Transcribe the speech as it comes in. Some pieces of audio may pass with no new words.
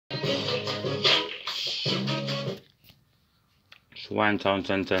Wine Town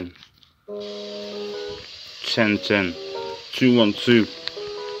 1010. 1010. 212.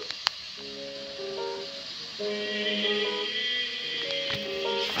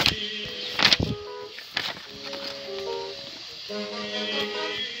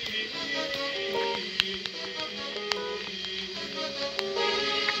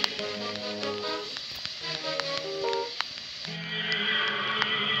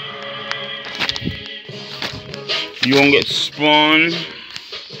 You gonna get spun,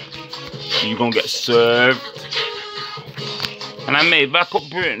 you gonna get served. And I made back up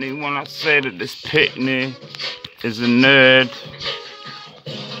Brittany when I said that this Pickney is a nerd.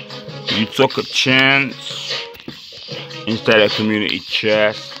 You took a chance instead of community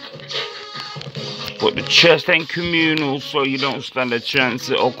chest. But the chest ain't communal, so you don't stand a chance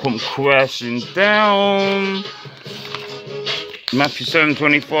it'll come crashing down. Matthew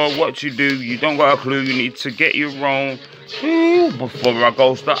 7:24, what you do, you don't got a clue, you need to get your own. Ooh, before I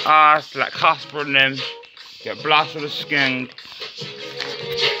goes to ass, like Casper and them, get blasted with a skink.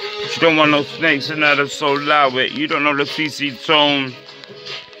 You don't want no snakes in there, so loud it. You don't know the CC tone.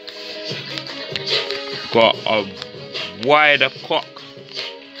 Got a wider cock.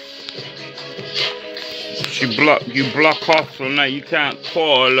 You block off, so now you can't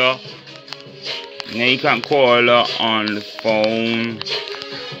call her. Now you can't call her on the phone.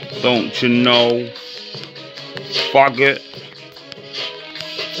 Don't you know? Faggot.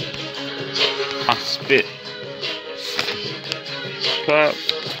 I spit. Cup.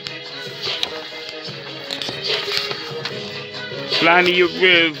 Slimy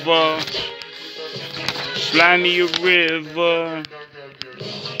river. Slimy river.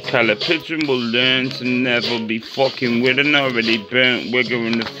 Color pigeon will learn to never be fucking with an already burnt wigger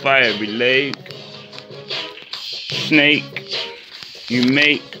in the fiery lake. Snake, you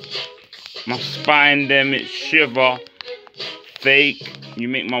make my spine them it shiver. Fake, you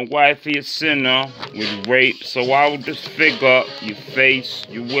make my wifey a sinner with rape. So I will disfigure your face.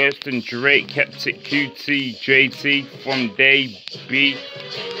 You worse than Drake, kept it QT, JT from day B,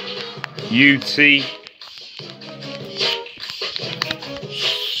 UT.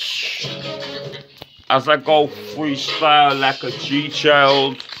 As I go freestyle like a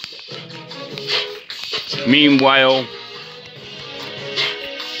G-child. Meanwhile,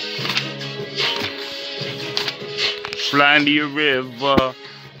 Slimy river,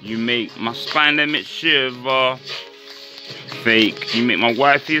 you make my spine them it shiver. Fake, you make my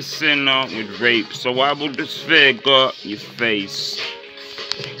wifey a sinner with rape. So I will disfigure your face.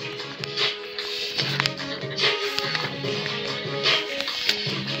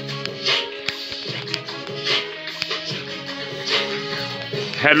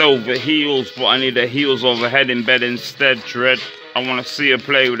 Head over heels, but I need the heels over head in bed instead, dread. I want to see her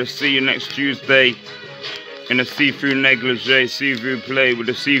play with a see you next Tuesday. In a see-through negligee, see-through play with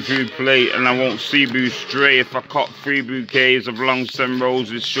a see-through plate. And I won't see-boo stray if I cut 3 bouquets of long-stem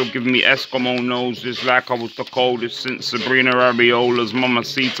roses. She'll give me Eskimo noses like I was the coldest since Sabrina Ariola's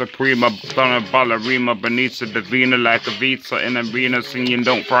Mamacita Prima Donna Ballerina Benita Divina like a Vita in arena singing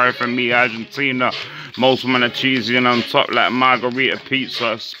Don't Cry For Me Argentina. Most men are cheesy and on top like margarita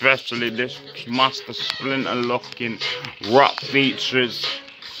pizza, especially this master splinter looking rock features.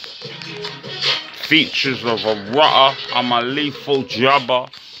 Features of a rotter. I'm a lethal jabber.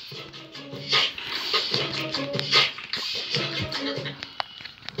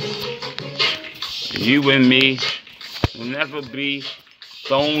 You and me will never be.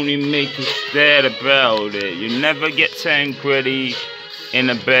 Don't only make you scared about it. You never get 10 gritty in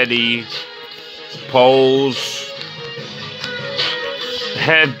a beddy pose.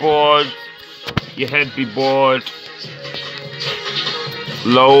 Headboard. Your head be bored.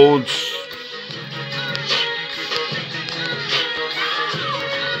 Loads.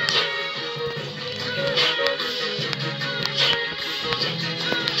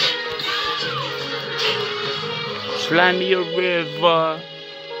 Slimy river,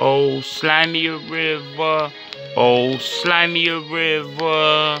 oh slimy river, oh slimy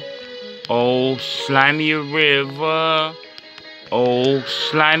river, oh slimy river, oh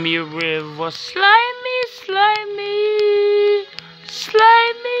slimy river, slimy, slimy,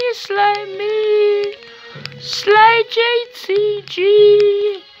 slimy, slimy, sly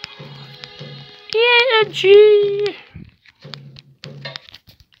JTG, yeah G.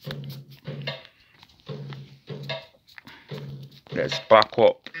 Let's back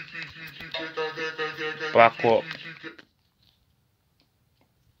up. Back up.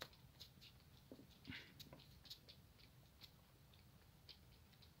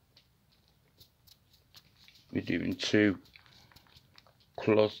 We're doing 2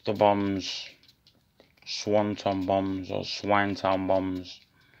 cluster bombs, swanton bombs or swinetown bombs,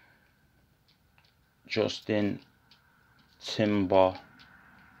 Justin, Timber,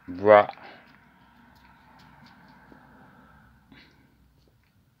 Brat,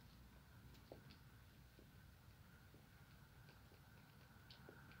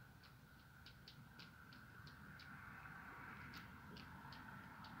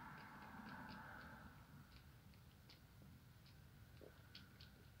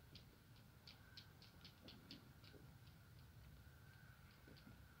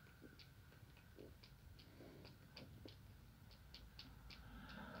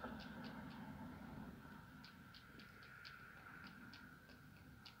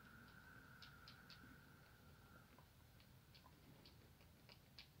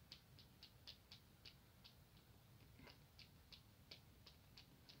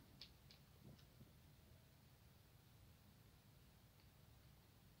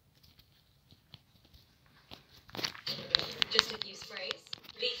 Just a few sprays.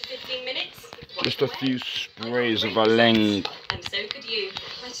 Leave for 15 minutes. just a few sprays of a leng. And so could you.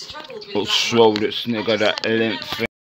 I struggled with But show this nigga that lymph.